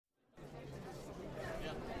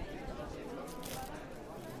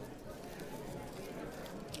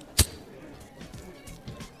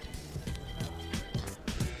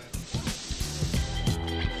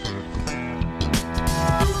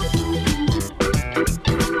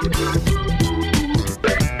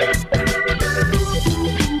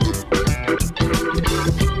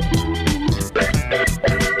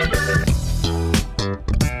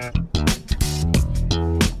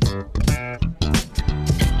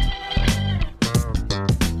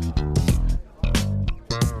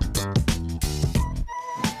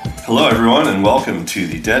Hello, everyone, and welcome to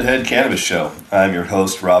the Deadhead Cannabis Show. I'm your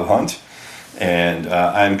host, Rob Hunt, and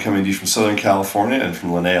I'm coming to you from Southern California and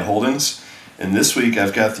from Linnea Holdings. And this week,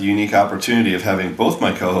 I've got the unique opportunity of having both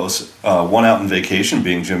my co-hosts, one out on vacation,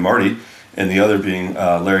 being Jim Marty, and the other being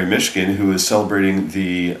Larry Mishkin, who is celebrating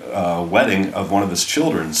the wedding of one of his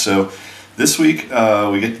children. So this week,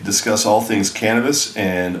 we get to discuss all things cannabis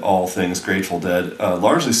and all things Grateful Dead,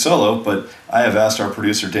 largely solo, but I have asked our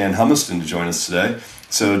producer, Dan Humiston, to join us today.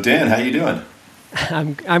 So, Dan, how you doing?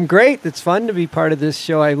 I'm great. It's fun to be part of this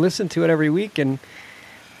show. I listen to it every week, and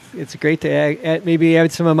it's great to maybe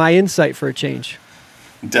add some of my insight for a change.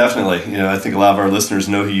 Definitely. I think a lot of our listeners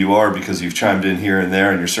know who you are because you've chimed in here and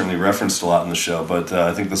there, and you're certainly referenced a lot in the show. But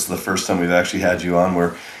I think this is the first time we've actually had you on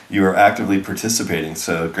where you are actively participating.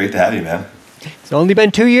 So great to have you, man. It's only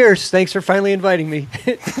been 2 years. Thanks for finally inviting me.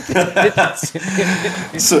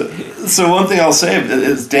 So one thing I'll say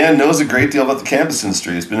is Dan knows a great deal about the cannabis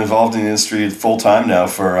industry. He's been involved in the industry full time now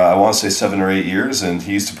for I want to say 7 or 8 years, and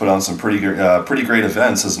he used to put on some pretty great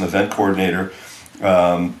events as an event coordinator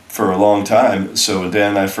for a long time. So when Dan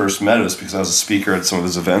and I first met, it was because I was a speaker at some of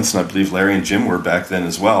his events, and I believe Larry and Jim were back then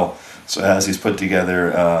as well. So as he's put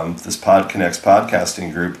together this PodConnects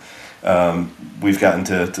podcasting group, we've gotten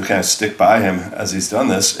to kind of stick by him as he's done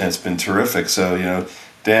this, and it's been terrific. So,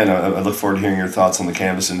 Dan, I look forward to hearing your thoughts on the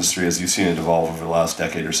cannabis industry as you've seen it evolve over the last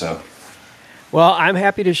decade or so. Well, I'm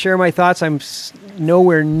happy to share my thoughts. I'm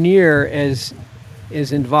nowhere near as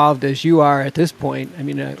involved as you are at this point. I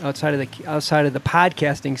mean, outside of the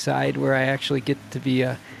podcasting side, where I actually get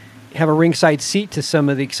to have a ringside seat to some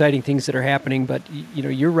of the exciting things that are happening, but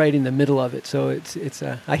you're right in the middle of it. So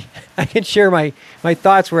I can share my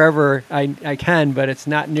thoughts wherever I can, but it's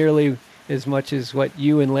not nearly as much as what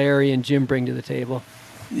you and Larry and Jim bring to the table.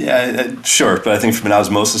 Yeah, sure. But I think from an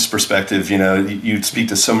osmosis perspective, you speak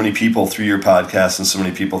to so many people through your podcast and so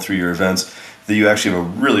many people through your events that you actually have a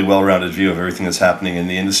really well-rounded view of everything that's happening in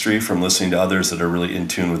the industry from listening to others that are really in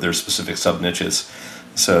tune with their specific sub-niches.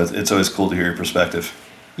 So it's always cool to hear your perspective.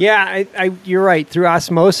 Yeah, you're right. Through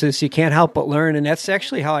osmosis, you can't help but learn, and that's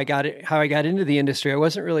actually how I got into the industry. I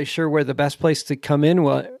wasn't really sure where the best place to come in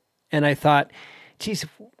was, and I thought, geez,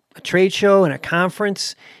 a trade show and a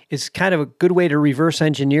conference is kind of a good way to reverse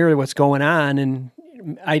engineer what's going on and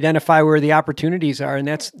identify where the opportunities are. And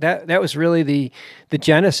that was really the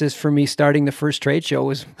genesis for me starting the first trade show,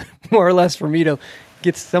 was more or less for me to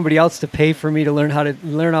get somebody else to pay for me to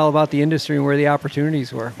learn all about the industry and where the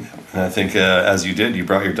opportunities were. And I think as you did, you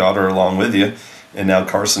brought your daughter along with you, and now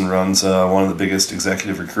Carson runs one of the biggest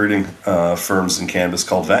executive recruiting firms in cannabis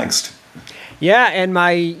called Vangst. Yeah, and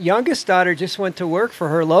my youngest daughter just went to work for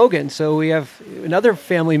her Logan, so we have another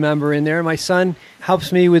family member in there. My son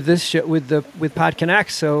helps me with this with PodConnects,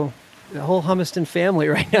 so the whole Humiston family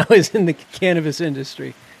right now is in the cannabis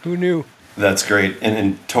industry. Who knew? That's great,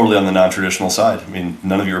 and totally on the non-traditional side. I mean,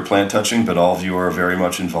 none of you are plant touching, but all of you are very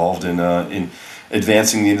much involved in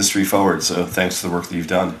advancing the industry forward. So thanks to the work that you've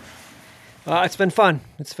done. It's been fun.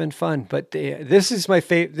 But this is my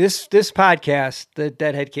favorite. This podcast, the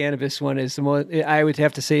Deadhead Cannabis one, is the most. I would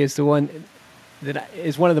have to say is the one that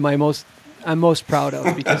is one of I'm most proud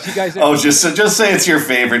of, because you guys. Just say it's your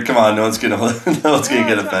favorite. Come on, no one's gonna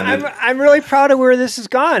get offended. I'm really proud of where this has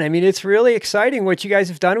gone. I mean, it's really exciting what you guys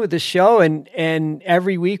have done with this show, and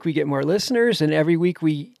every week we get more listeners, and every week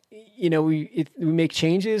we make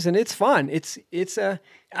changes, and it's fun.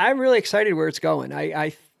 I'm really excited where it's going.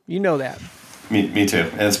 I that. Me too.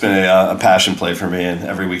 And it's been a passion play for me, and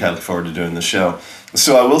every week I look forward to doing the show.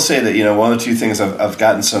 So I will say that, one of the two things I've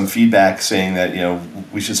gotten some feedback saying that,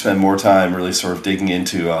 we should spend more time really sort of digging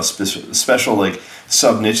into special like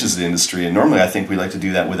sub-niches of the industry. And normally I think we like to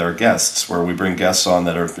do that with our guests, where we bring guests on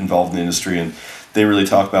that are involved in the industry, and they really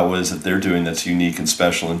talk about what it is that they're doing that's unique and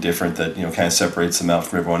special and different that, kind of separates them out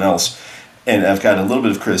from everyone else. And I've got a little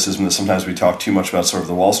bit of criticism that sometimes we talk too much about sort of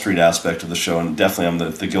the Wall Street aspect of the show, and definitely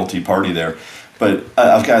I'm the guilty party there. But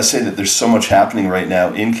I've got to say that there's so much happening right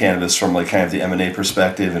now in cannabis from like kind of the M&A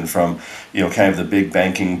perspective and from, kind of the big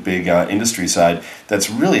banking, big industry side, that's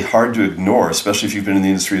really hard to ignore, especially if you've been in the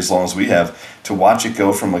industry as long as we have, to watch it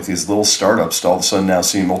go from like these little startups to all of a sudden now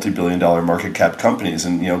seeing multi-billion-dollar market cap companies.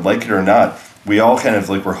 And, like it or not, we all kind of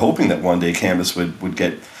like, we're hoping that one day cannabis would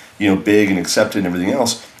get, big and accepted and everything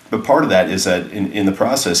else. But part of that is that in the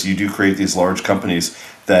process, you do create these large companies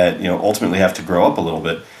that, ultimately have to grow up a little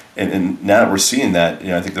bit. And now that we're seeing that,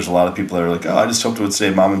 I think there's a lot of people that are like, I just hoped it would say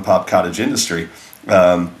mom and pop cottage industry.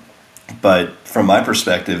 But from my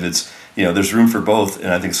perspective, it's, there's room for both.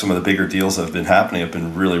 And I think some of the bigger deals that have been happening have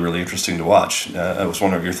been really, really interesting to watch. I was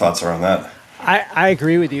wondering what your thoughts are on that. I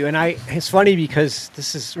agree with you. And it's funny because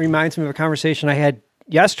reminds me of a conversation I had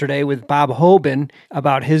yesterday with Bob Hoban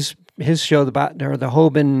about his show, the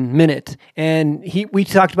Hoban Minute, and we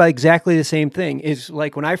talked about exactly the same thing. Is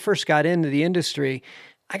like when I first got into the industry,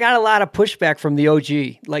 I got a lot of pushback from the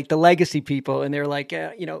OG, like the legacy people, and they're like,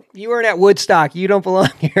 you weren't at Woodstock, you don't belong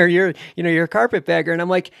here. You're a carpetbagger, and I'm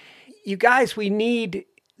like, you guys, we need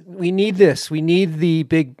this. We need the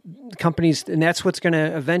big companies, and that's what's going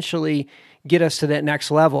to eventually get us to that next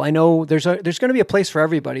level. I know there's going to be a place for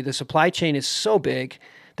everybody. The supply chain is so big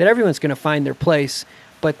that everyone's going to find their place,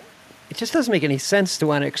 but it just doesn't make any sense to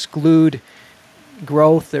want to exclude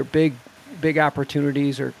growth or big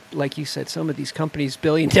opportunities, or like you said, some of these companies, $1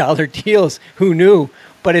 billion deals, who knew?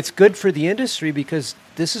 But it's good for the industry because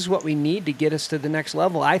this is what we need to get us to the next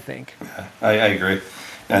level, I think. Yeah, I agree.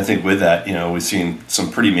 And I think with that, we've seen some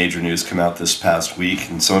pretty major news come out this past week,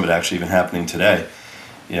 and some of it actually even happening today.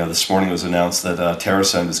 This morning it was announced that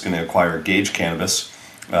TerrAscend is going to acquire Gage Cannabis.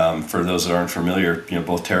 For those that aren't familiar,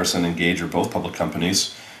 both TerrAscend and Gage are both public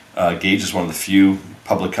companies. Gage is one of the few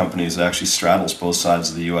public companies that actually straddles both sides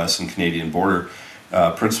of the U.S. and Canadian border,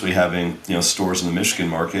 principally having stores in the Michigan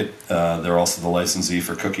market. They're also the licensee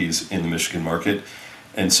for cookies in the Michigan market,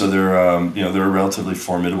 and so they're a relatively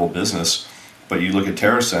formidable business. But you look at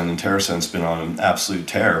TerrAscend, and TerrAscend's been on an absolute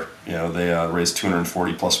tear. They raised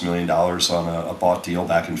 $240+ million on a bought deal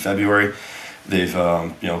back in February. They've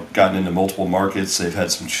gotten into multiple markets. They've had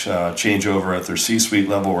some changeover at their C-suite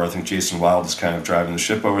level, where I think Jason Wild is kind of driving the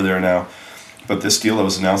ship over there now. But this deal that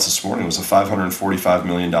was announced this morning was a $545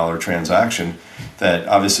 million transaction that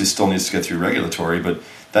obviously still needs to get through regulatory, but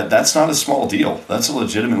that's not a small deal. That's a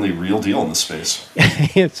legitimately real deal in the space.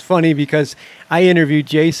 It's funny because I interviewed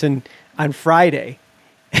Jason on Friday,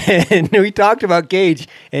 and we talked about Gage,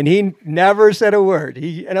 and he never said a word.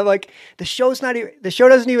 And I'm like, the show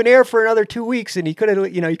doesn't even air for another 2 weeks, and he could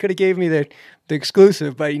have gave me the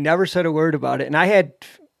exclusive, but he never said a word about it. And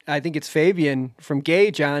I think it's Fabian from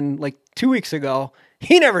Gage on like 2 weeks ago.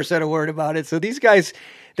 He never said a word about it. So these guys,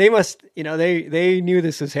 they must, they knew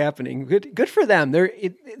this was happening. Good for them.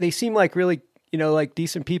 They seem like really, like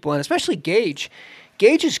decent people, and especially Gage.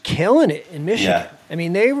 Gage is killing it in Michigan. Yeah. I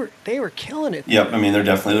mean, they were killing it. Yep. I mean,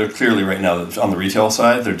 they're clearly right now on the retail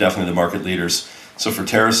side, they're definitely the market leaders. So for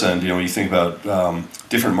TerrAscend, when you think about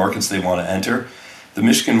different markets they want to enter, the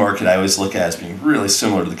Michigan market I always look at as being really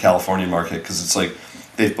similar to the California market, because it's like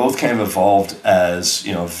they've both kind of evolved as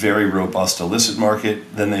a very robust illicit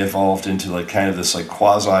market. Then they evolved into like kind of this like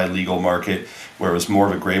quasi legal market where it was more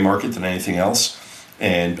of a gray market than anything else.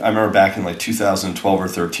 And I remember back in like 2012 or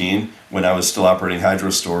 13 when I was still operating hydro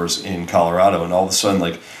stores in Colorado, and all of a sudden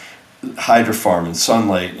like Hydrofarm and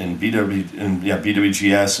Sunlight and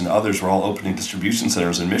BWGS and others were all opening distribution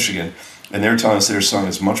centers in Michigan, and they were telling us they were selling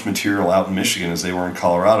as much material out in Michigan as they were in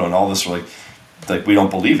Colorado, and all of us were like we don't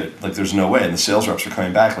believe it, like there's no way. And the sales reps were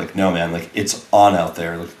coming back like, no man, like it's on out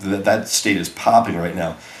there, like that state is popping right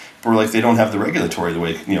now. But we're like, they don't have the regulatory the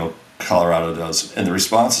way Colorado does, and the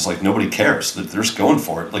response is like nobody cares, that they're just going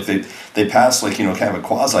for it. Like they passed like kind of a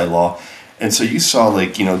quasi law, and so you saw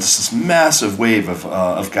like this massive wave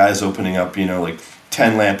of guys opening up like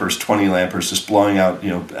 10 lampers, 20 lampers, just blowing out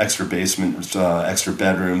extra basements, extra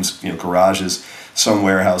bedrooms, garages, some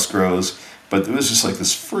warehouse grows. But it was just like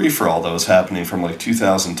this free for all that was happening from like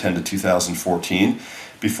 2010 to 2014.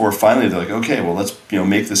 Before finally they're like, okay, well let's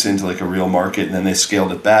make this into like a real market, and then they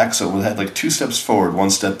scaled it back. So it had like 2 steps forward, 1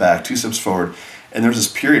 step back, 2 steps forward, and there's this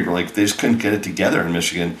period where like they just couldn't get it together in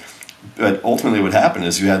Michigan. But ultimately, what happened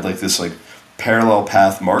is you had like this like parallel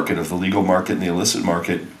path market of the legal market and the illicit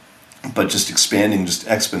market, but just expanding just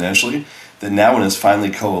exponentially. That now when it's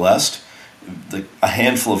finally coalesced, like a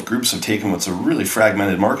handful of groups have taken what's a really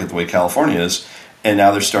fragmented market the way California is. And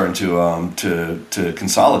now they're starting to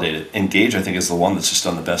consolidate it. And Gage, I think, is the one that's just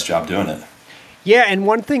done the best job doing it. Yeah, and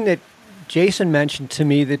one thing that Jason mentioned to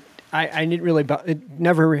me that I didn't really,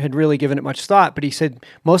 never had really given it much thought, but he said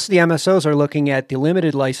most of the MSOs are looking at the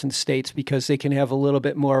limited license states because they can have a little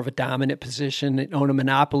bit more of a dominant position and own a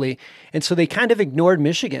monopoly. And so they kind of ignored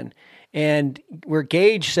Michigan. And where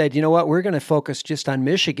Gage said, you know what, we're going to focus just on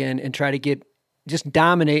Michigan and try to just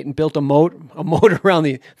dominate, and built a moat around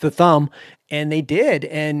the thumb, and they did,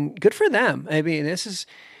 and good for them. I mean,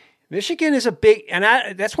 Michigan is a big, and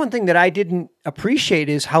that's one thing that I didn't appreciate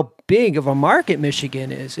is how big of a market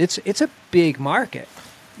Michigan is. It's a big market.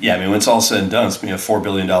 Yeah, I mean, when it's all said and done, it's a $4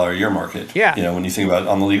 billion a year market. Yeah. When you think about it,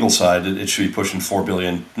 on the legal side, it should be pushing $4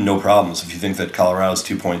 billion, no problems. If you think that Colorado's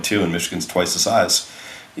 2.2 and Michigan's twice the size,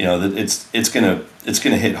 it's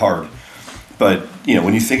gonna hit hard. But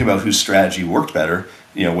when you think about whose strategy worked better,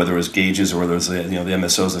 whether it was Gage's or whether it was the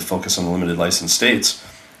MSOs that focus on the limited license states,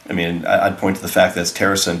 I mean, I'd point to the fact that it's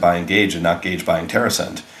TerraSend buying Gage and not Gage buying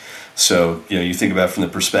TerraSend. So, you think about it from the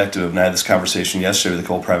perspective of, and I had this conversation yesterday with the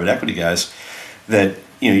cold private equity guys, that,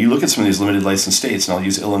 you look at some of these limited license states, and I'll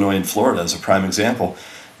use Illinois and Florida as a prime example.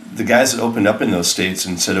 The guys that opened up in those states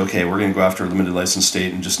and said, okay, we're going to go after a limited license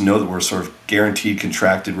state and just know that we're sort of guaranteed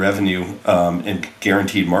contracted revenue and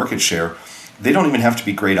guaranteed market share, they don't even have to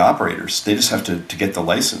be great operators. They just have to get the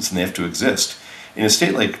license, and they have to exist. In a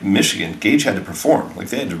state like Michigan, Gage had to perform. Like,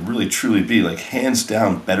 they had to really, truly be, like, hands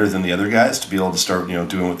down better than the other guys to be able to start,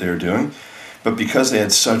 doing what they were doing. But because they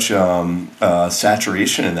had such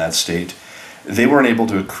saturation in that state, they weren't able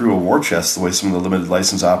to accrue a war chest the way some of the limited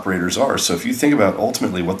license operators are. So if you think about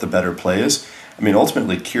ultimately what the better play is, I mean,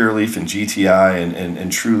 ultimately Curaleaf and GTI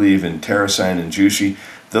and Trulieve and TerraSign and Jushi,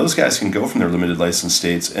 those guys can go from their limited license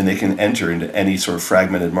states and they can enter into any sort of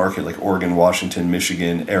fragmented market like Oregon, Washington,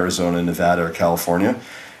 Michigan, Arizona, Nevada, or California.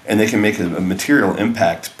 And they can make a material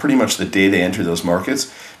impact pretty much the day they enter those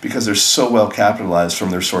markets because they're so well capitalized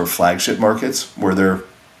from their sort of flagship markets where they're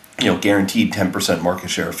guaranteed 10% market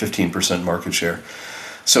share, 15% market share.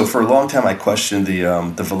 So for a long time, I questioned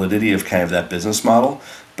the validity of kind of that business model.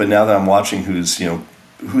 But now that I'm watching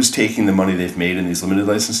who's taking the money they've made in these limited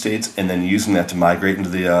license states and then using that to migrate into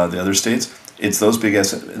the other states, it's those big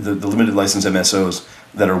the limited license MSOs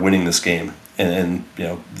that are winning this game. And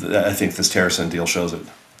I think this TerraSend deal shows it.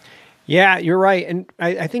 Yeah, you're right. And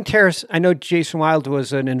I think I know Jason Wild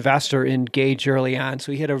was an investor in Gage early on,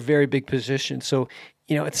 so he had a very big position. So,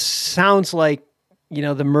 it sounds like,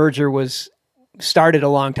 the merger was started a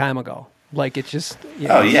long time ago. Like, it just...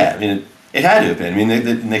 Oh, yeah. I mean, it had to have been. I mean,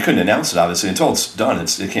 they couldn't announce it, obviously, until it's done.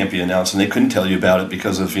 It can't be announced. And they couldn't tell you about it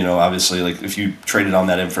because of, obviously, like, if you traded on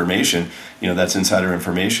that information, that's insider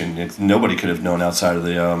information. Nobody could have known outside of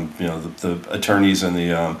the, the attorneys and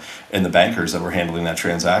the bankers that were handling that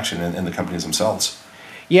transaction and the companies themselves.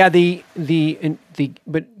 Yeah, but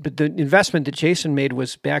the investment that Jason made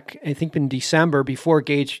was back, I think, in December before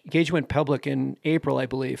Gage. Gage went public in April, I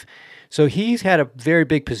believe. So he's had a very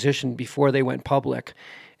big position before they went public,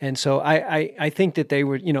 and so I think that they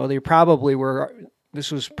were, they probably were.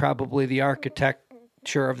 This was probably the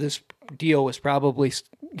architecture of this deal was probably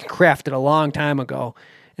crafted a long time ago,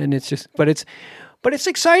 and it's just, but it's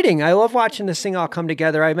exciting. I love watching this thing all come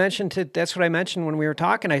together. That's what I mentioned when we were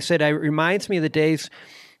talking. I said, it reminds me of the days,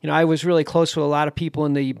 I was really close with a lot of people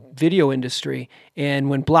in the video industry. And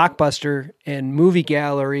when Blockbuster and Movie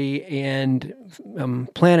Gallery and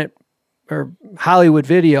Planet or Hollywood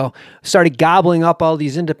Video started gobbling up all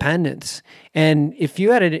these independents. And if you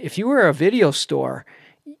were a video store,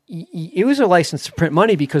 it was a license to print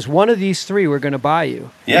money because one of these three were going to buy you.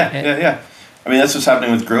 Yeah. I mean, that's what's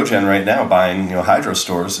happening with GrowGen right now, buying hydro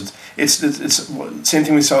stores. It's the same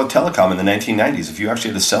thing we saw with telecom in the 1990s. If you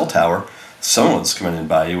actually had a cell tower, someone's coming in and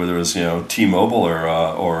buy you, whether it was T-Mobile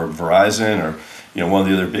or Verizon or one of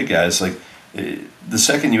the other big guys. Like the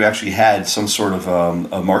second you actually had some sort of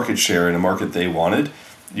a market share in a market they wanted,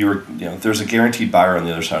 there's a guaranteed buyer on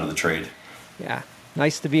the other side of the trade. Yeah,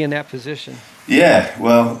 nice to be in that position. Yeah,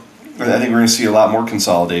 well, I think we're going to see a lot more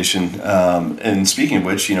consolidation. And speaking of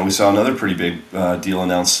which, we saw another pretty big deal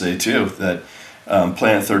announced today too, that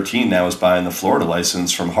Planet 13 now is buying the Florida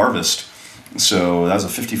license from Harvest. So that was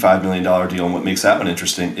a $55 million deal. And what makes that one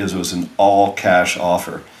interesting is it was an all-cash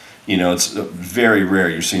offer. It's very rare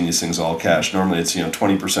you're seeing these things all cash. Normally it's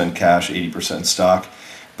 20% cash, 80% stock.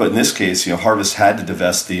 But in this case, Harvest had to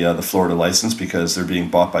divest the Florida license because they're being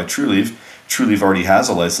bought by Trulieve. Trulieve already has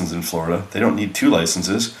a license in Florida. They don't need two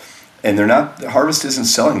licenses. And Harvest isn't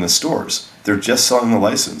selling the stores. They're just selling the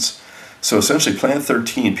license. So essentially, Planet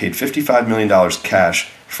 13 paid $55 million cash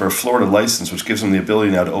for a Florida license, which gives them the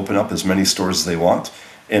ability now to open up as many stores as they want.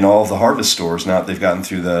 And all of the Harvest stores, now that they've gotten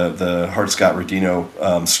through the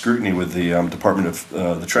Hart-Scott-Rodino scrutiny with the Department of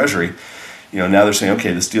the Treasury, now they're saying,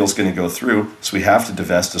 okay, this deal's going to go through, so we have to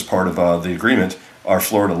divest as part of the agreement our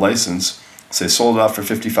Florida license. So they sold it off for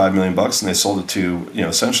 $55 million, and they sold it to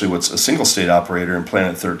essentially what's a single state operator in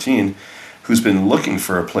Planet 13, who's been looking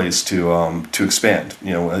for a place to expand.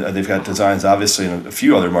 They've got designs obviously in a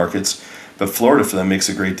few other markets, but Florida for them makes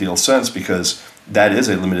a great deal of sense because that is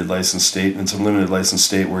a limited license state, and it's a limited license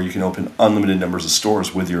state where you can open unlimited numbers of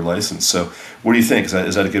stores with your license. So what do you think?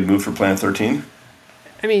 Is that a good move for Planet 13?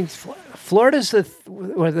 I mean, Florida's the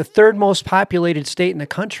third most populated state in the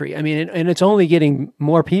country. I mean, and it's only getting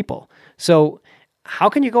more people. So how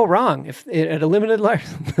can you go wrong if at a limited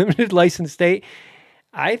license state?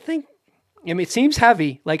 It seems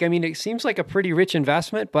heavy. It seems like a pretty rich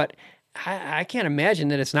investment, but I can't imagine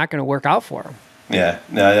that it's not going to work out for them. Yeah,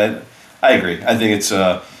 no, I agree. I think it's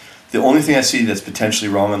the only thing I see that's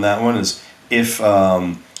potentially wrong on that one is if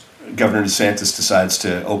Governor DeSantis decides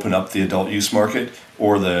to open up the adult use market,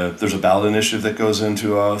 or there's a ballot initiative that goes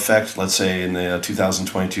into effect, let's say in the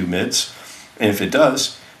 2022 mids, and if it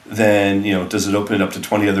does, then does it open it up to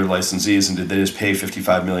 20 other licensees, and did they just pay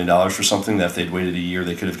 $55 million for something that if they'd waited a year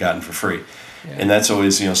they could have gotten for free? Yeah. And that's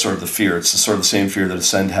always sort of the fear. It's sort of the same fear that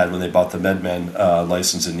Ascend had when they bought the MedMen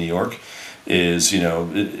license in New York. Is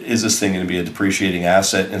this thing going to be a depreciating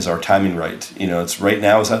asset? And is our timing right? It's right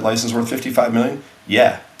now, is that license worth $55 million?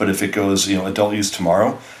 Yeah, but if it goes adult use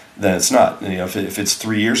tomorrow, then it's not. If it's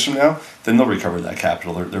 3 years from now, then they'll recover that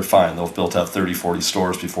capital. They're fine. They'll have built out 30, 40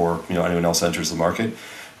 stores before anyone else enters the market.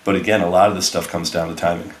 But again, a lot of this stuff comes down to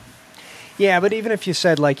timing. Yeah, but even if you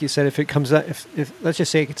said, like you said, if it comes up, if let's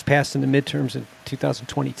just say it gets passed in the midterms in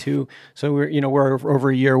 2022, so we're over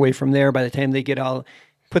a year away from there. By the time they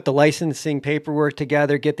put the licensing paperwork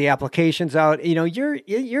together, get the applications out,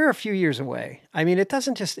 you're a few years away. I mean, it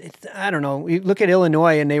doesn't just. I don't know. You look at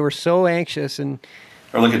Illinois, and they were so anxious, or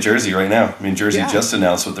look at Jersey right now. I mean, Jersey just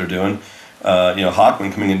announced what they're doing.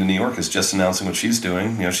 Hochman coming into New York is just announcing what she's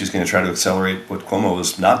doing. She's going to try to accelerate what Cuomo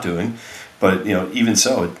was not doing. But, even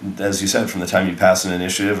so, as you said, from the time you pass an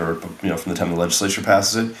initiative or, from the time the legislature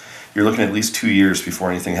passes it, you're looking at least 2 years before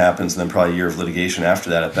anything happens, and then probably a year of litigation after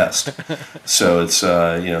that at best. So it's,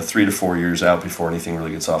 3 to 4 years out before anything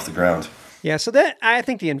really gets off the ground. Yeah, so I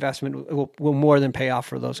think the investment will more than pay off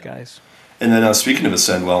for those guys. And then speaking of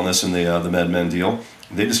Ascend Wellness and the MedMen deal,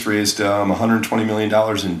 they just raised $120 million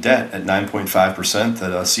in debt at 9.5%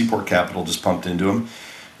 that Seaport Capital just pumped into them,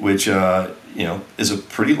 which is a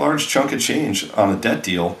pretty large chunk of change on a debt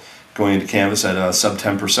deal going into Canvas at sub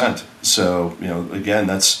 10%. So again,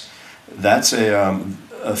 that's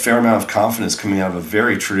a fair amount of confidence coming out of a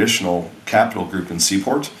very traditional capital group in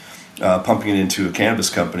Seaport, pumping it into a cannabis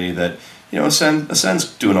company that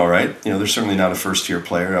Ascend's doing all right. They're certainly not a first tier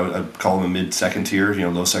player. I'd call them a mid second tier,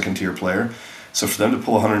 low second tier player. So for them to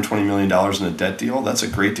pull $120 million in a debt deal, that's a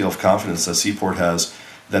great deal of confidence that Seaport has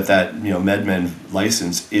that MedMen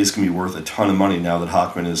license is going to be worth a ton of money now that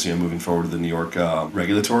Hochman is moving forward to the New York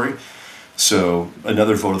regulatory. So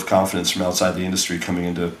another vote of confidence from outside the industry coming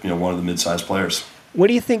into one of the mid-sized players. What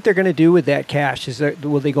do you think they're going to do with that cash?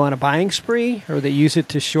 Will they go on a buying spree, or will they use it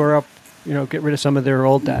to shore up, get rid of some of their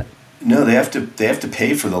old debt? No, they have to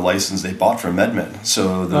pay for the license they bought from MedMen.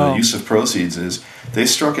 So the use of proceeds is they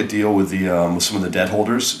struck a deal with with some of the debt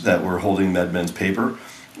holders that were holding MedMen's paper,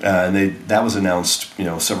 and that was announced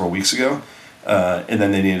several weeks ago, and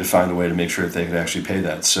then they needed to find a way to make sure that they could actually pay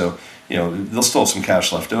that. So they'll still have some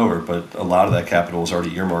cash left over, but a lot of that capital is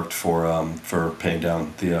already earmarked for paying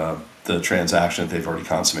down the transaction that they've already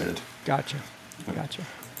consummated. Gotcha.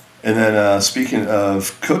 And then speaking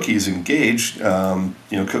of Cookies and Gage,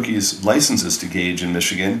 Cookies licenses to Gage in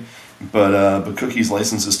Michigan, but Cookies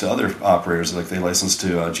licenses to other operators, like they license to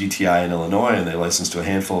GTI in Illinois, and they license to a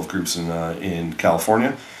handful of groups in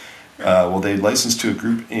California. They licensed to a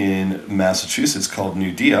group in Massachusetts called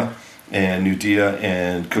Nudia, and Nudia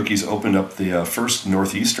and Cookies opened up the first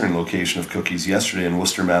northeastern location of Cookies yesterday in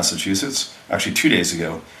Worcester, Massachusetts, actually 2 days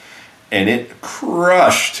ago. And it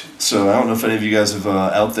crushed. So I don't know if any of you guys have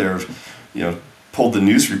out there, pulled the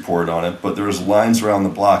news report on it, but there was lines around the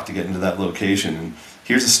block to get into that location. And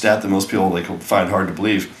here's a stat that most people find hard to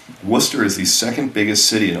believe. Worcester is the second biggest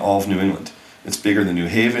city in all of New England. It's bigger than New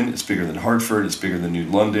Haven. It's bigger than Hartford. It's bigger than New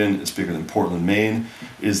London. It's bigger than Portland, Maine.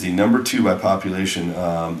 It is the number 2 by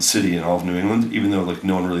population city in all of New England, even though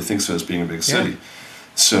no one really thinks of it as being a big city. Yeah.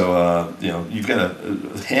 So, you've got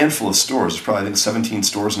a handful of stores. There's probably, I think, 17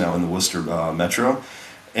 stores now in the Worcester metro.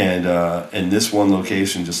 And this one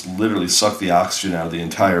location just literally sucked the oxygen out of the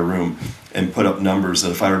entire room and put up numbers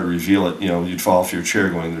that if I were to reveal it, you'd fall off your chair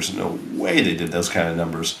going, there's no way they did those kind of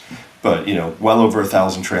numbers. But, well over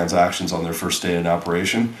 1,000 transactions on their first day in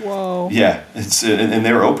operation. Whoa. Yeah. And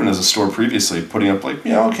they were open as a store previously, putting up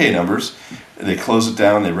okay numbers. They closed it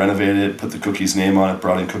down, they renovated it, put the Cookies name on it,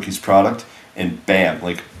 brought in Cookies product. And bam,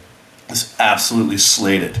 it's absolutely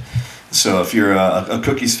slated. So if you're a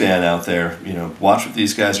Cookies fan out there, watch what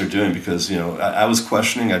these guys are doing, because, I was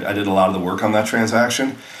questioning, I did a lot of the work on that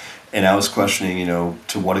transaction, and I was questioning,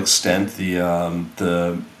 to what extent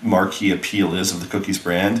the marquee appeal is of the Cookies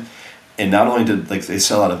brand. And not only did they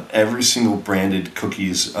sell out of every single branded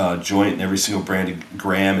Cookies joint and every single branded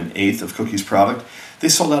gram and eighth of Cookies product, they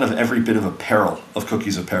sold out of every bit of apparel of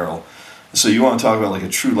Cookies apparel. So you want to talk about a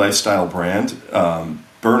true lifestyle brand?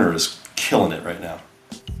 Burner is killing it right now.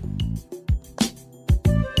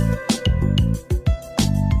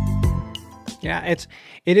 Yeah,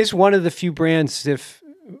 it is one of the few brands, if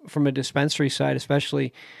from a dispensary side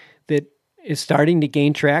especially, that is starting to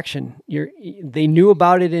gain traction. They knew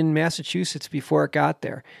about it in Massachusetts before it got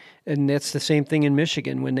there, and that's the same thing in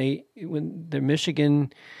Michigan. When the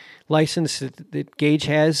Michigan license that Gage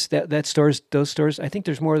has, those stores, I think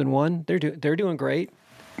there's more than one. They're doing great.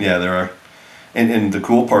 Yeah, there are. And the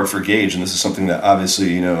cool part for Gage, and this is something that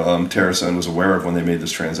obviously TerraSun was aware of when they made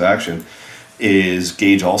this transaction, is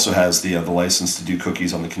Gage also has the license to do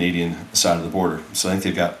cookies on the Canadian side of the border. So I think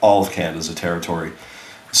they've got all of Canada as a territory.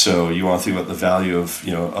 So you want to think about the value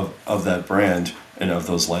of that brand and of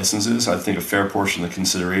those licenses. I think a fair portion of the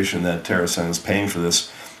consideration that TerraSun is paying for this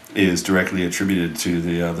is directly attributed to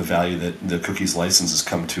the value that the cookies licenses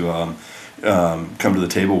come to the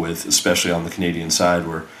table with, especially on the Canadian side,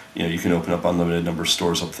 where you can open up unlimited number of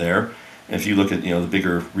stores up there. And if you look at the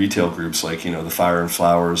bigger retail groups like the Fire and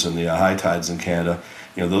Flowers and the High Tides in Canada,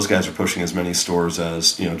 those guys are pushing as many stores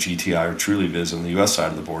as GTI or TrulyViz on the U.S.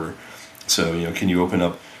 side of the border. So can you open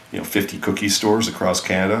up 50 cookie stores across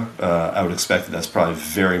Canada? I would expect that's probably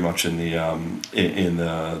very much in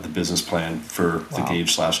the business plan for the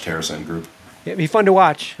Gage / TerraSun group. It'd be fun to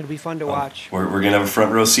watch. We're going to have a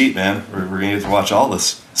front row seat, man. We're going to get to watch all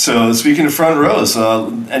this. So speaking of front rows,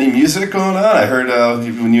 any music going on? I heard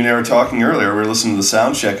when you and I were talking earlier, we were listening to the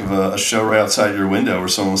sound check of a show right outside your window where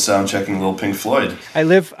someone was sound checking a little Pink Floyd. I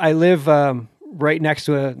live right next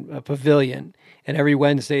to a pavilion, and every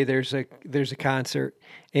Wednesday there's a concert.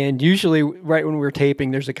 And usually right when we're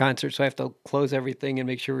taping, there's a concert, so I have to close everything and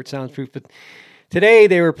make sure it's soundproof. But today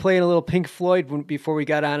they were playing a little Pink Floyd before we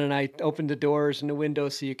got on, and I opened the doors and the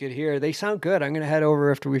windows so you could hear. They sound good. I'm going to head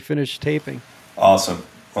over after we finish taping. Awesome.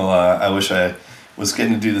 Well, I wish I was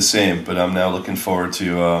getting to do the same, but I'm now looking forward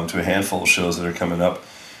to a handful of shows that are coming up.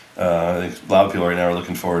 I think a lot of people right now are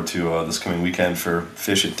looking forward to this coming weekend for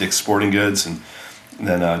Fish at Dick's Sporting Goods, and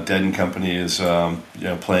then Dead and Company is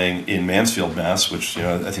playing in Mansfield, Mass, which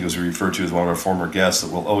I think was referred to as one of our former guests that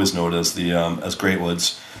we'll always know it as as Great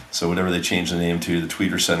Woods. So whatever they change the name to, the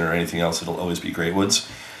Tweeter Center or anything else, it'll always be Great Woods.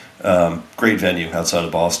 Great venue outside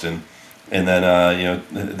of Boston. And then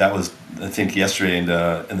that was I think yesterday and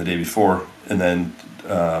the day before, and then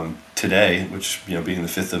today, which being the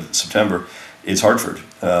 5th of September, is Hartford.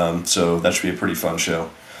 So that should be a pretty fun show.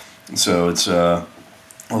 So it's a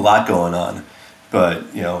lot going on.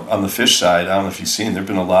 But on the Fish side, I don't know if you've seen, there've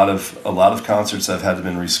been a lot of concerts that have had to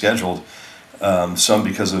been rescheduled. Some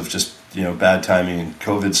because of just bad timing and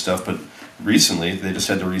COVID stuff, but recently they just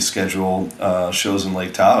had to reschedule shows in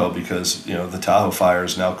Lake Tahoe because the Tahoe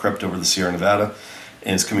fires now crept over the Sierra Nevada,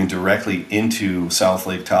 and it's coming directly into South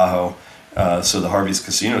Lake Tahoe. So the Harvey's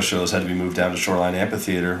Casino shows had to be moved down to Shoreline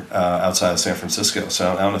Amphitheater outside of San Francisco.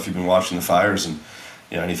 So I don't know if you've been watching the fires and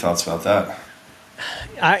any thoughts about that.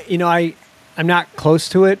 I'm not close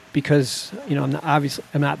to it because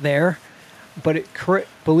I'm not there, but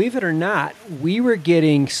believe it or not, we were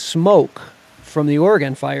getting smoke from the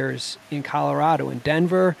Oregon fires in Colorado and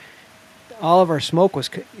Denver. All of our smoke was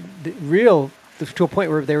real to a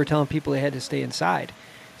point where they were telling people they had to stay inside.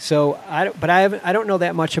 So I don't know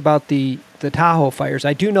that much about the Tahoe fires.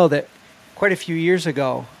 I do know that quite a few years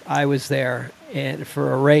ago I was there and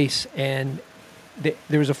for a race, and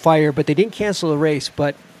there was a fire, but they didn't cancel the race.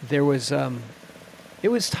 But there was it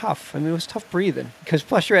was tough. I mean, it was tough breathing because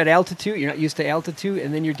plus you're at altitude, you're not used to altitude,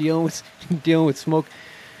 and then you're dealing with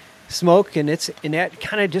smoke, and that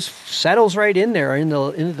kind of just settles right in there.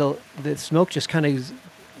 The smoke just kind of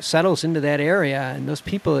settles into that area, and those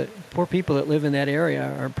poor people that live in that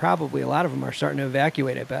area are probably, a lot of them are starting to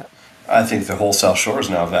evacuate, I bet. I think the whole South Shore is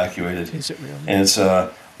now evacuated. Is it really? And it's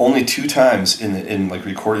only 2 times in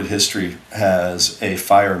recorded history has a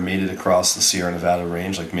fire made it across the Sierra Nevada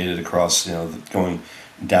range, made it across, going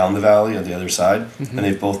down the valley on the other side, mm-hmm. and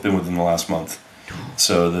they've both been within the last month.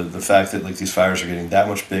 So the fact that these fires are getting that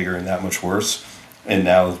much bigger and that much worse, and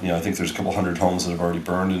now I think there's a couple hundred homes that have already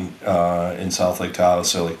burned in South Lake Tahoe.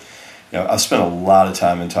 So I've spent a lot of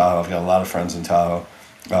time in Tahoe. I've got a lot of friends in Tahoe,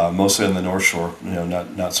 mostly on the North Shore.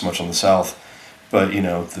 Not so much on the South. But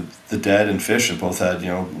the Dead and Fish have both had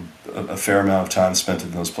a fair amount of time spent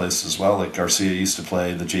in those places as well. Like Garcia used to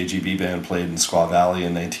play, the JGB band played in Squaw Valley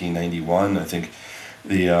in 1991. I think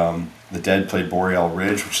the Dead played Boreal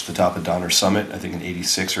Ridge, which is the top of Donner Summit, I think in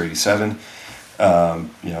 86 or 87.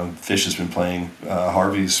 Fish has been playing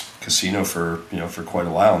Harvey's Casino for quite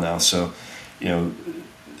a while now. So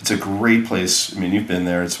it's a great place. I mean, you've been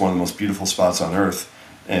there. It's one of the most beautiful spots on earth.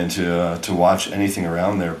 And to watch anything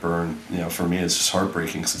around there burn, for me, it's just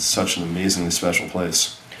heartbreaking because it's such an amazingly special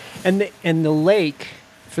place. And the lake,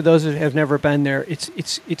 for those that have never been there,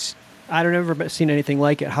 it's I've never seen anything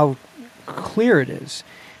like it. How clear it is,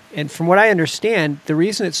 and from what I understand, the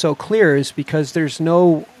reason it's so clear is because there's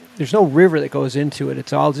no there's no river that goes into it.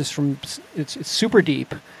 It's all just from it's super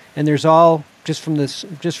deep, and there's all just from the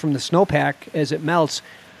snowpack as it melts.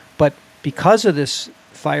 But because of this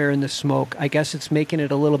fire and the smoke, I guess it's making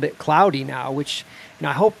it a little bit cloudy now, which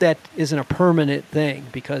I hope that isn't a permanent thing,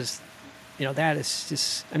 because that is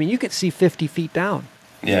just, I mean, you could see 50 feet down.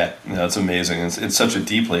 Yeah, no, it's amazing. It's such a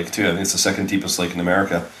deep lake too. I think it's the second deepest lake in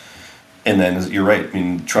America. And then you're right. I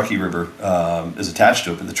mean, Truckee River is attached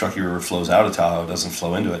to it, but the Truckee River flows out of Tahoe, doesn't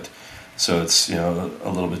flow into it. So it's a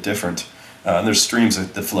little bit different. And there's streams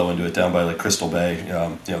that flow into it down by like Crystal Bay.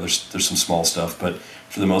 There's some small stuff, but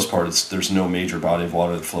for the most part, there's no major body of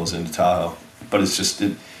water that flows into Tahoe. But it's just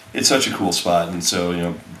it's such a cool spot. And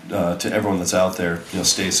so to everyone that's out there,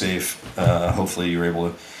 stay safe. Hopefully you're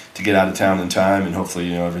able to get out of town in time, and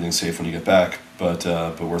hopefully everything's safe when you get back. But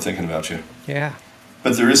we're thinking about you. Yeah.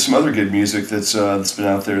 But there is some other good music that's been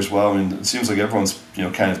out there as well. I mean, it seems like everyone's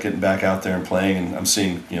kind of getting back out there and playing, and I'm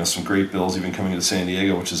seeing some great bills even coming to San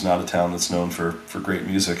Diego, which is not a town that's known for great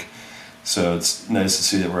music. So it's nice to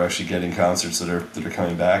see that we're actually getting concerts that are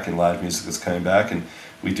coming back, and live music that's coming back. And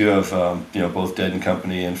we do have both Dead and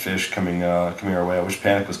Company and Fish coming our way. I wish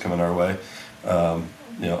Panic was coming our way.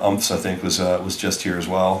 Umphs I think was just here as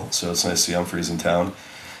well, so it's nice to see Umphreys in town.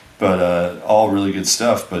 But all really good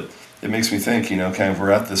stuff. But it makes me think, kind of we're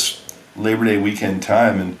at this Labor Day weekend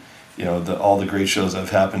time, and all the great shows that have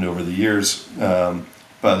happened over the years. But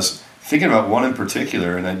I was thinking about one in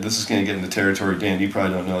particular, and this is going to get into territory, Dan, you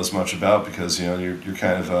probably don't know as much about, because you're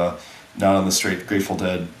kind of not on the straight Grateful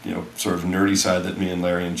Dead sort of nerdy side that me and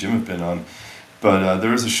Larry and Jim have been on. But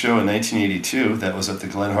there was a show in 1982 that was at the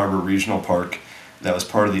Glen Harbor Regional Park that was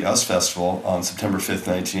part of the US Festival on September 5th,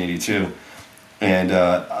 1982. And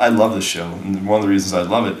I love this show, and one of the reasons I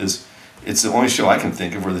love it is it's the only show I can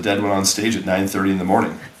think of where the Dead went on stage at 9:30 in the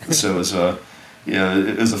morning. So it was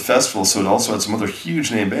it was a festival, so it also had some other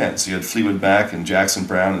huge name bands. You had Fleetwood Mac and Jackson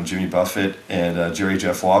Browne and Jimmy Buffett and Jerry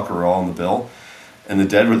Jeff Walker were all on the bill. And the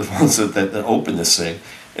Dead were the ones that opened this thing.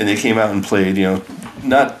 And they came out and played,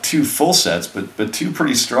 not 2 full sets, but 2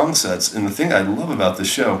 pretty strong sets. And the thing I love about this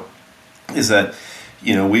show is that,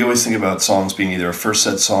 we always think about songs being either a first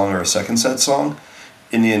set song or a second set song.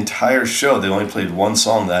 In the entire show, they only played 1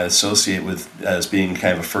 song that I associate with as being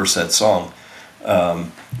kind of a first set song.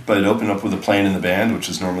 But it opened up with a Playing in the Band, which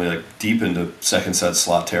is normally like deep into second set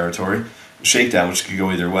slot territory. Shakedown, which could go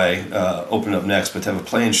either way, opened up next. But to have a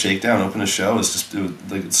Play and Shakedown open a show is just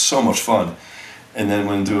it's so much fun. And then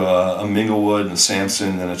went into a Minglewood and a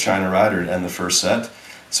Samson and a China Rider to end the first set.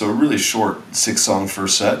 So a really short 6-song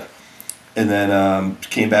first set. And then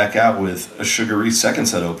came back out with a Sugar Reese second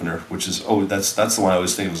set opener, which is that's the one I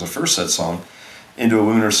always think was a first set song. Into a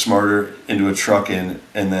Women Are Smarter, into a Truckin',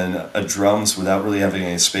 and then a Drums without really having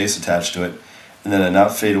any space attached to it, and then a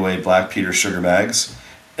Not Fade Away Black Peter Sugar Mags,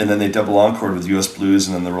 and then they double encored with U.S. Blues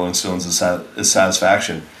and then the Rolling Stones'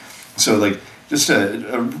 Satisfaction. So I've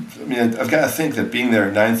got to think that being there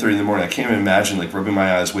at 9:30 in the morning, I can't even imagine rubbing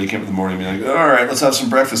my eyes, waking up in the morning, and being like, all right, let's have some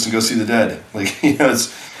breakfast and go see the Dead.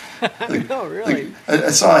 It's. No, really.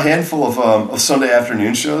 I saw a handful of Sunday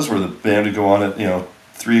afternoon shows where the band would go on at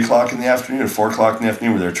 3 o'clock in the afternoon or 4 o'clock in the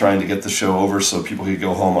afternoon, where they're trying to get the show over so people could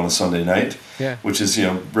go home on a Sunday night. Yeah. Which is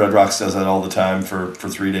Red Rocks does that all the time for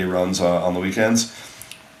 3-day runs on the weekends.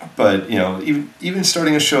 But even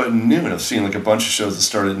starting a show at noon, I've seen a bunch of shows that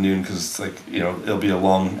start at noon because it's it'll be a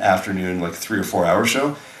long afternoon 3 or 4 hour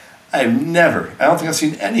show. I don't think I've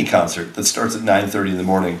seen any concert that starts at 9:30 in the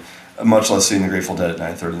morning. Much less seeing the Grateful Dead at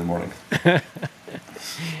 9:30 in the morning.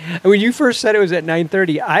 When you first said it was at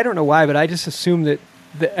 9:30, I don't know why, but I just assumed that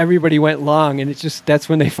everybody went long, and that's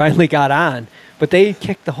when they finally got on. But they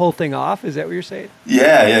kicked the whole thing off. Is that what you're saying?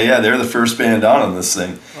 Yeah. They're the first band on this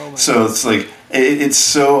thing. Oh so it's it's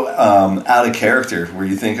so out of character. Where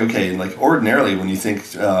you think, okay, ordinarily when you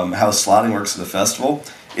think how slotting works at a festival,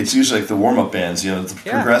 it's usually the warm up bands.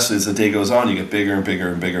 Progressively as the day goes on, you get bigger and bigger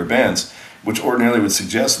and bigger bands, which ordinarily would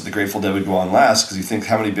suggest that the Grateful Dead would go on last, because you think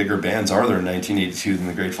how many bigger bands are there in 1982 than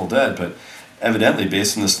the Grateful Dead? But evidently,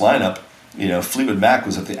 based on this lineup, Fleetwood Mac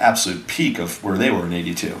was at the absolute peak of where they were in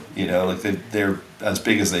 82. They're as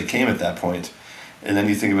big as they came at that point. And then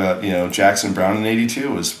you think about, Jackson Browne in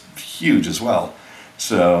 82 was huge as well.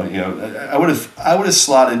 So, I would have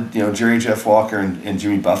slotted, Jerry Jeff Walker and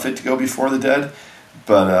Jimmy Buffett to go before the Dead.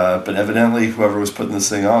 But evidently, whoever was putting this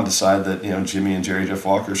thing on decided that Jimmy and Jerry Jeff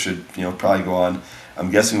Walker should probably go on.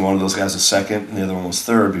 I'm guessing one of those guys was second, and the other one was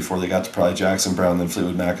third before they got to probably Jackson Browne, then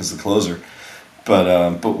Fleetwood Mac as the closer.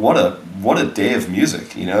 But what a day of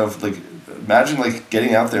music, imagine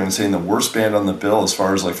getting out there and saying the worst band on the bill as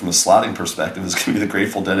far as from a slotting perspective is going to be the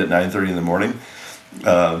Grateful Dead at 9:30 in the morning.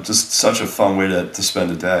 Just such a fun way to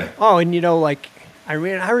spend a day. Oh, and like I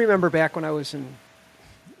remember back when I was in.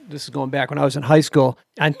 This is going back when I was in high school.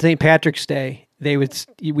 On St. Patrick's Day, we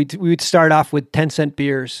would start off with 10-cent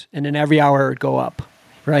beers, and then every hour it would go up,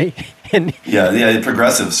 right? And yeah,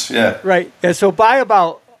 progressives, yeah, right. And so by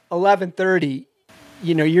about 11:30,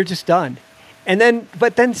 you're just done. And then,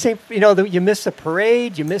 but then you miss the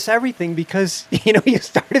parade, you miss everything because you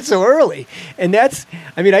started so early, and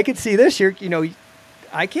I could see this year,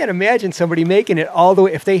 I can't imagine somebody making it all the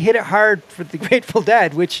way if they hit it hard for the Grateful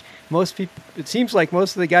Dead, which most people, it seems like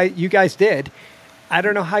most of the guys, you guys did. I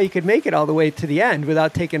don't know how you could make it all the way to the end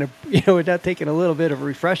without taking a little bit of a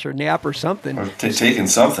refresher nap or something. Or taking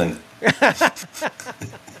something. Yeah,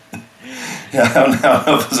 I don't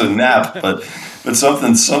know if it was a nap, but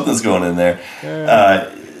something's going in there.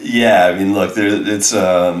 Yeah, I mean, look, it's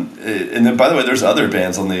and then by the way, there's other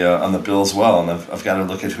bands on the bill as well, and I've got to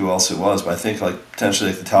look at who else it was, but I think like potentially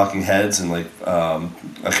like the Talking Heads and like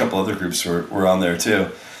a couple other groups were on there too.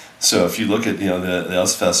 So if you look at the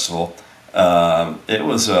US Festival, it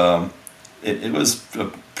was a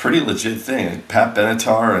pretty legit thing. Like Pat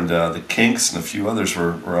Benatar and the Kinks and a few others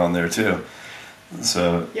were on there too.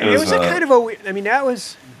 So yeah, it was a kind of a. I mean, that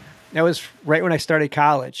was right when I started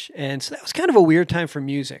college, and so that was kind of a weird time for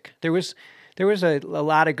music. There was a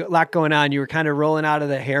lot going on. You were kind of rolling out of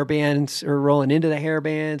the hair bands or rolling into the hair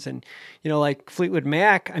bands, and like Fleetwood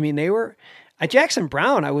Mac. I mean, they were. Jackson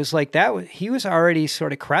Browne, I was like that. He was already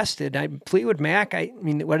sort of crested. Fleetwood Mac. I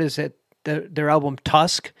mean, what is it? Their album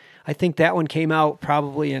Tusk. I think that one came out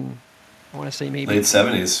probably in. I want to say maybe late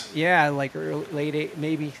 70s. Yeah, like late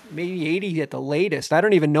maybe 80 at the latest. I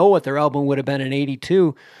don't even know what their album would have been in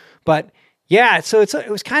 82. But yeah, so it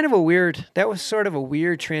was kind of a weird. That was sort of a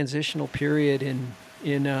weird transitional period in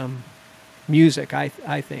music. I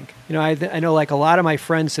think I know like a lot of my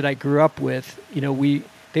friends that I grew up with.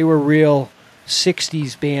 They were real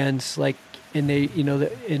 '60s bands, like, and they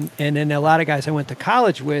and then a lot of guys I went to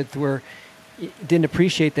college with didn't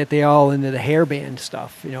appreciate that they all into the hair band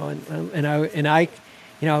stuff. And I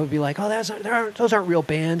would be like, oh, those aren't real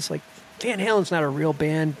bands. Like Van Halen's not a real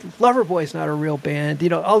band. Loverboy's not a real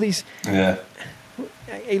band. All these. Yeah.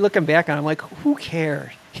 Looking back on, it, I'm like, who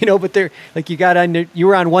cares? But they're like you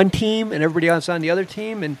were on one team and everybody else on the other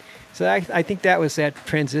team, and so I think that was that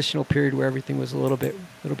transitional period where everything was a little bit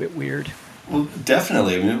weird. Well,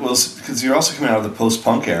 definitely. I mean, it was because you're also coming out of the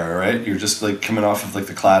post-punk era, right? You're just like coming off of like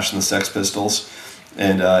the Clash and the Sex Pistols,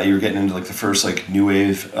 and you were getting into like the first like new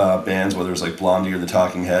wave bands, whether it was like Blondie or the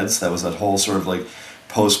Talking Heads. That was that whole sort of like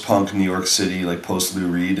post-punk New York City, like post-Lou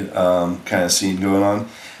Reed kind of scene going on.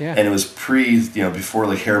 Yeah. And it was before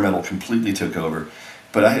like hair metal completely took over.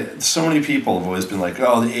 But so many people have always been like,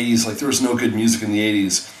 oh, the 80s, like there was no good music in the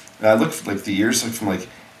 80s. And I looked like the years like from like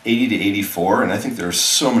 80 to 84, and I think there are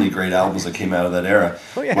so many great albums that came out of that era.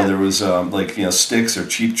 Oh, yeah. Whether it was Styx or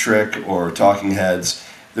Cheap Trick or Talking Heads,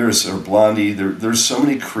 or Blondie. There's so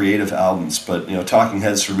many creative albums, but Talking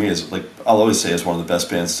Heads for me is like I'll always say is one of the best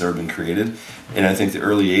bands that's ever been created, and I think the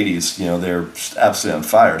early '80s, they're just absolutely on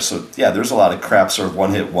fire. So yeah, there's a lot of crap sort of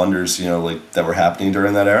one-hit wonders, like that were happening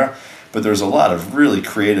during that era, but there's a lot of really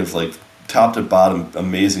creative, like top to bottom,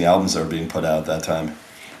 amazing albums that were being put out at that time.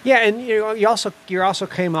 Yeah, and you also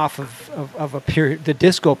came off of a period, the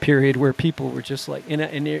disco period, where people were just like, and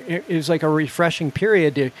it was like a refreshing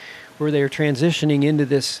period where they were transitioning into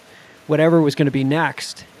this whatever was going to be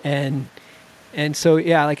next, and so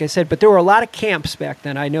yeah, like I said, but there were a lot of camps back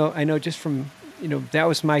then. I know just from that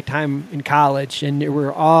was my time in college, and there were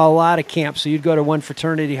a lot of camps. So you'd go to one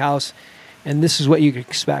fraternity house, and this is what you could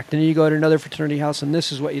expect, and then you go to another fraternity house, and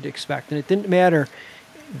this is what you'd expect, and it didn't matter.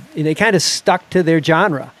 They kind of stuck to their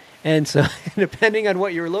genre. And so depending on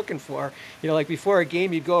what you were looking for, like before a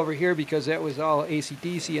game, you'd go over here because that was all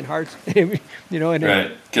AC/DC and Hearts, and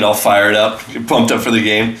right. Get all fired up, get pumped up for the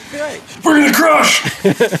game. Right. We're going to crush!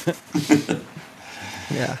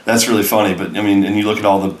 Yeah. That's really funny, but I mean, and you look at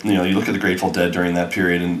all the, you look at the Grateful Dead during that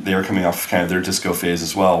period, and they were coming off kind of their disco phase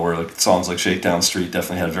as well, where like songs like Shakedown Street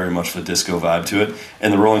definitely had very much of a disco vibe to it,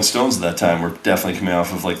 and the Rolling Stones at that time were definitely coming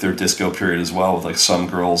off of like their disco period as well, with like Some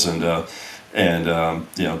Girls and some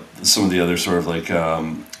of the other sort of like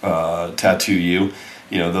Tattoo You.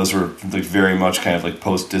 Those were like very much kind of like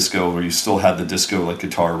post-disco, where you still had the disco like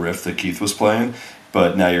guitar riff that Keith was playing,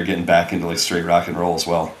 but now you're getting back into like straight rock and roll as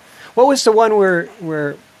well. What was the one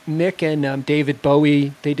where Mick and David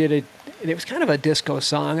Bowie, they did it was kind of a disco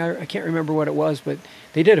song. I can't remember what it was, but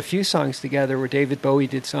they did a few songs together where David Bowie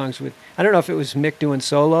did songs with, I don't know if it was Mick doing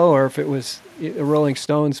solo or if it was the Rolling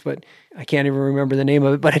Stones, but I can't even remember the name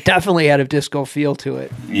of it, but it definitely had a disco feel to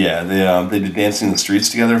it. Yeah, they did Dancing in the Streets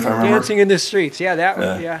together, if I remember. Dancing in the Streets, yeah, that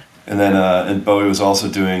was, yeah. And then and Bowie was also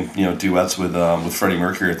doing duets with Freddie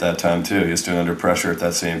Mercury at that time too. He was doing Under Pressure at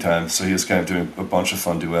that same time, so he was kind of doing a bunch of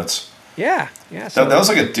fun duets. Yeah, yeah. So that was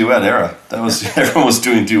like a duet era. That was everyone was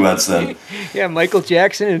doing duets then. Yeah, Michael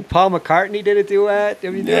Jackson and Paul McCartney did a duet. I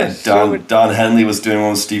mean, yeah, Don Henley was doing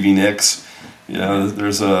one with Stevie Nicks.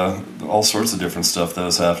 There's all sorts of different stuff that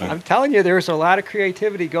was happening. I'm telling you, there was a lot of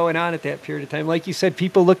creativity going on at that period of time. Like you said,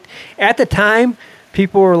 people looked at the time.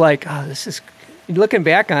 People were like, "Oh, this is." Looking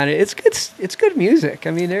back on it, it's good. It's good music.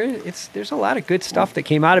 I mean, there's a lot of good stuff that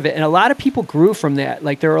came out of it, and a lot of people grew from that.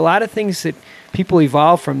 Like there were a lot of things that people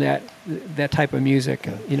evolved from that type of music.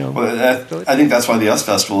 Well, I think that's why the US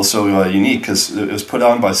Festival is so unique, because it was put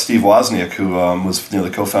on by Steve Wozniak, who was the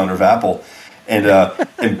co-founder of Apple, and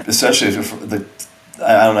essentially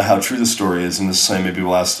I don't know how true the story is, and this is something maybe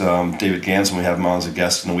we'll ask David Gans when we have him on as a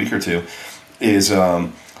guest in a week or two. Is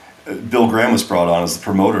Bill Graham was brought on as the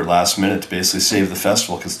promoter last minute to basically save the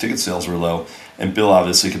festival because ticket sales were low, and Bill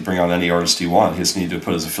obviously could bring on any artist he wanted. He just needed to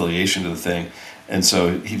put his affiliation to the thing, and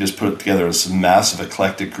so he just put it together as a massive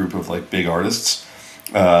eclectic group of like big artists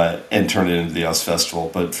and turned it into the US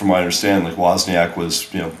Festival. But from what I understand, like Wozniak was,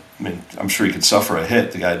 I'm sure he could suffer a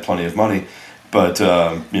hit. The guy had plenty of money, but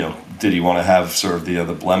did he want to have sort of the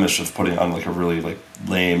blemish of putting on like a really like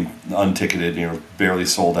lame, unticketed, barely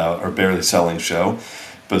sold out or barely selling show?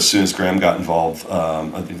 But as soon as Graham got involved,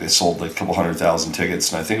 I think they sold like a couple 100,000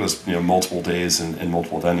 tickets, and I think it was multiple days in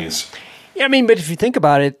multiple venues. Yeah, I mean, but if you think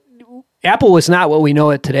about it, Apple was not what we know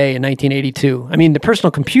it today in 1982. I mean, the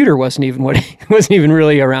personal computer wasn't even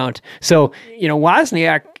really around. So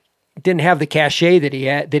Wozniak didn't have the cachet that he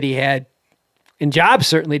had, and Jobs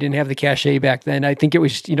certainly didn't have the cachet back then. I think it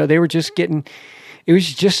was they were just getting, it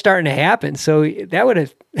was just starting to happen. So that would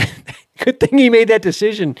have good thing he made that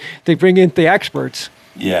decision to bring in the experts.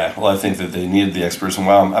 Yeah, well, I think that they needed the experts, and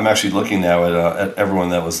wow, I'm actually looking now at everyone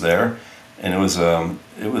that was there, and it was a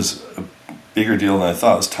bigger deal than I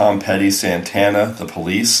thought. It was Tom Petty, Santana, The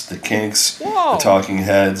Police, The Kinks, Whoa. The Talking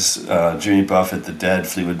Heads, Jimmy Buffett, The Dead,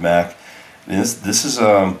 Fleetwood Mac. I mean, this is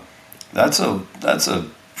that's a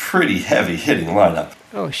pretty heavy hitting lineup.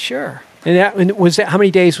 Oh sure, and was that how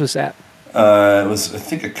many days was that? It was, I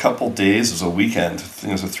think, a couple days. It was a weekend. I think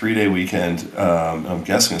it was a 3-day weekend. I'm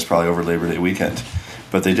guessing it's probably over Labor Day weekend.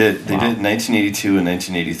 But they did 1982 and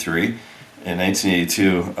 1983. In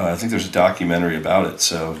 1982, I think there's a documentary about it.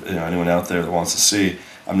 So anyone out there that wants to see,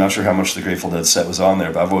 I'm not sure how much the Grateful Dead set was on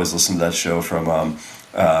there, but I've always listened to that show from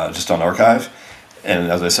just on Archive.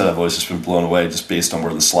 And as I said, I've always just been blown away just based on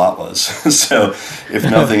where the slot was. So if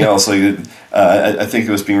nothing else, I think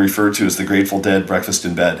it was being referred to as the Grateful Dead breakfast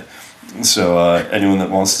in bed. So anyone that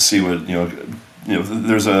wants to see what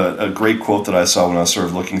there's a great quote that I saw when I was sort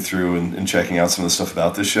of looking through and checking out some of the stuff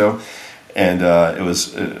about this show, and it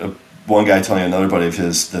was one guy telling another buddy of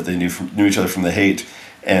his that they knew each other from The Hate,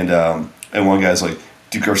 and one guy's like,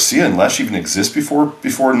 "Do Garcia and Lesh even exist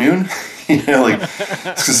before noon?"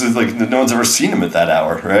 Because like no one's ever seen him at that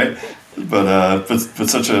hour, right? But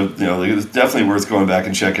such a it's definitely worth going back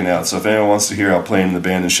and checking out. So if anyone wants to hear how Playing the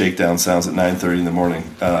Band and Shakedown sounds at 9:30 in the morning,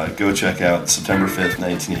 go check out September 5th,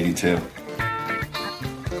 1982.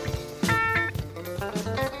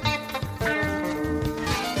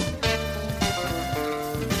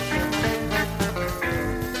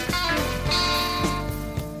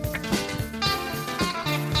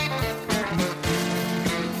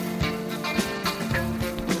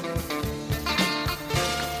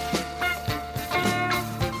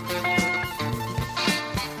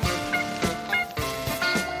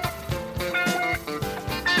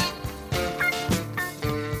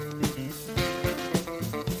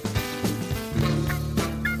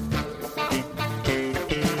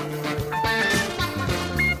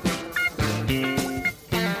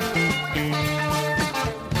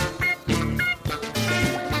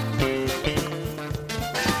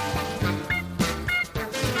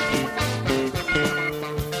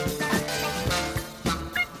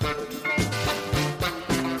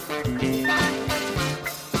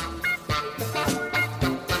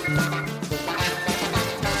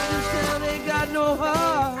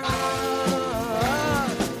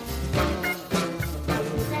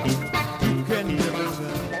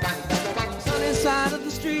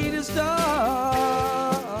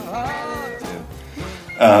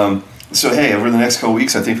 So, hey, over the next couple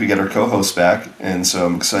weeks, I think we get our co-hosts back. And so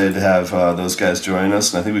I'm excited to have those guys join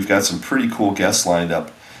us. And I think we've got some pretty cool guests lined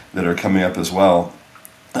up that are coming up as well.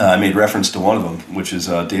 I made reference to one of them, which is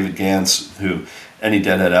David Gans, who any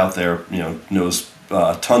deadhead out there, knows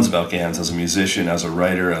tons about Gans as a musician, as a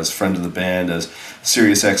writer, as a friend of the band, as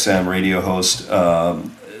Sirius XM radio host.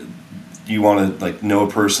 You want to know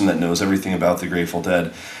a person that knows everything about the Grateful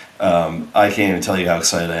Dead. I can't even tell you how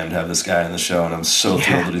excited I am to have this guy on the show, and I'm so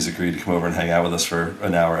thrilled that he's agreed to come over and hang out with us for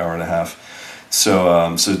an hour and a half.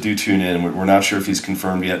 So do tune in. We're not sure if he's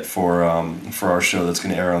confirmed yet for our show that's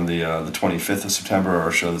going to air on the 25th of September, or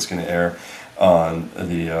our show that's going to air on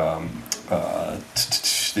the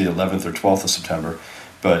 11th or 12th of September.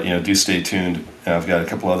 But do stay tuned. I've got a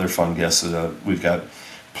couple other fun guests that we've got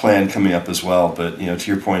planned coming up as well. But to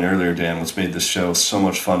your point earlier, Dan, what's made this show so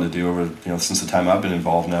much fun to do over since the time I've been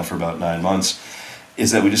involved now for about 9 months,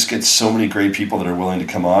 is that we just get so many great people that are willing to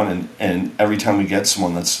come on, and every time we get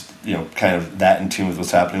someone that's kind of that in tune with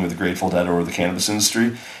what's happening with the Grateful Dead or the cannabis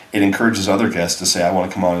industry, it encourages other guests to say, I want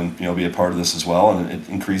to come on and be a part of this as well, and it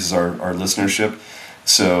increases our listenership.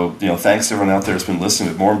 So thanks to everyone out there that's been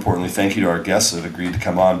listening, but more importantly, thank you to our guests that have agreed to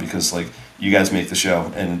come on, because you guys make the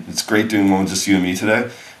show, and it's great doing one with just you and me today.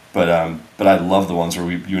 But I love the ones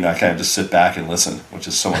where you and I kind of just sit back and listen, which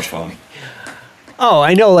is so much fun. Oh,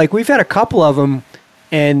 I know. We've had a couple of them,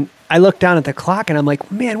 and I look down at the clock and I'm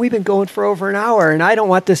like, man, we've been going for over an hour, and I don't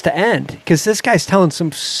want this to end, because this guy's telling some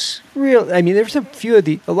there's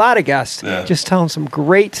a lot of guests just telling some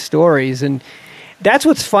great stories, and that's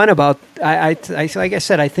what's fun about. I like I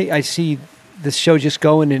said, I think I see this show just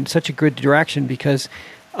going in such a good direction because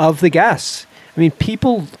of the guests.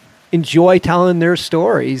 People enjoy telling their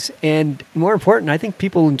stories, and more important, I think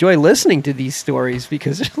people enjoy listening to these stories,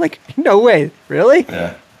 because they're like, no way, really?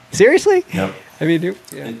 Yeah. Seriously? Yep.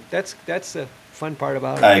 That's the fun part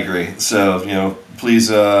about it. I agree. So, please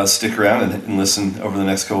stick around and listen over the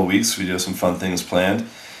next couple of weeks. We do have some fun things planned.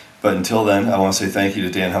 But until then, I want to say thank you to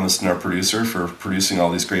Dan Humiston, our producer, for producing all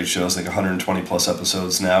these great shows, 120 plus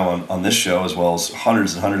episodes now on this show, as well as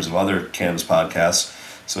hundreds and hundreds of other cannabis podcasts.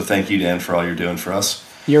 So thank you, Dan, for all you're doing for us.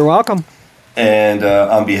 You're welcome. And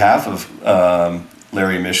on behalf of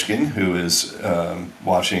Larry Mishkin, who is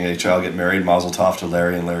watching a child get married, mazel tov to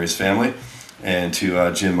Larry and Larry's family, and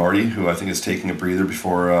to Jim Marty, who I think is taking a breather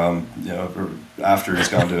before, after he's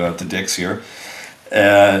gone to Dick's here.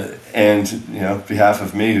 And behalf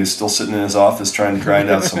of me, who's still sitting in his office trying to grind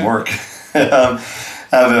out some work.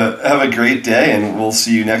 Have a great day, and we'll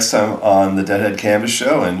see you next time on the Deadhead Cannabis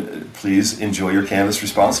Show. And please enjoy your cannabis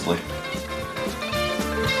responsibly.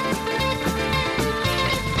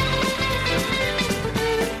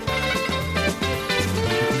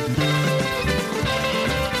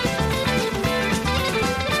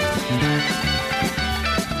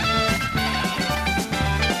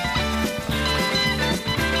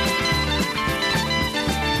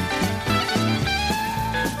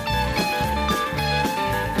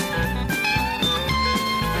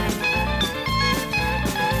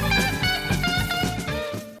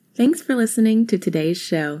 Thanks for listening to today's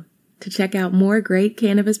show. To check out more great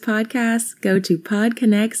cannabis podcasts, go to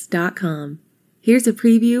podconnects.com. Here's a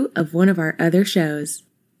preview of one of our other shows.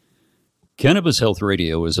 Cannabis Health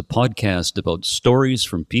Radio is a podcast about stories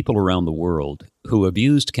from people around the world who have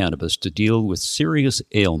used cannabis to deal with serious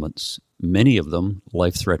ailments, many of them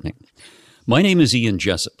life-threatening. My name is Ian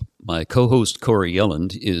Jessup. My co-host Corey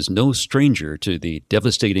Yelland is no stranger to the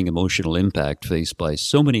devastating emotional impact faced by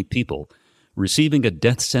so many people receiving a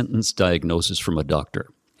death sentence diagnosis from a doctor.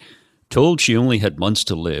 Told she only had months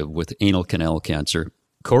to live with anal canal cancer,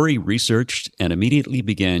 Corey researched and immediately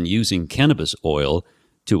began using cannabis oil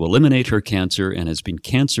to eliminate her cancer and has been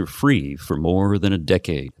cancer-free for more than a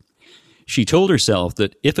decade. She told herself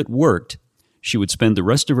that if it worked, she would spend the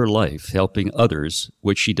rest of her life helping others,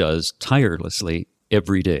 which she does tirelessly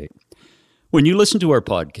every day. When you listen to our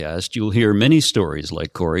podcast, you'll hear many stories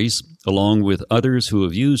like Corey's, along with others who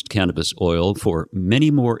have used cannabis oil for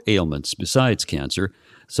many more ailments besides cancer,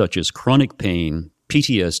 such as chronic pain,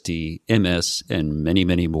 PTSD, MS, and many,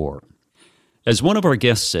 many more. As one of our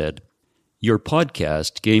guests said, "Your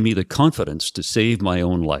podcast gave me the confidence to save my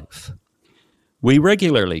own life." We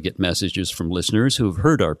regularly get messages from listeners who have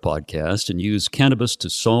heard our podcast and use cannabis to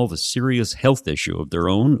solve a serious health issue of their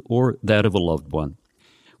own or that of a loved one.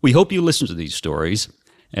 We hope you listen to these stories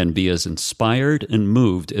and be as inspired and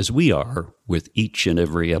moved as we are with each and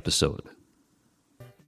every episode.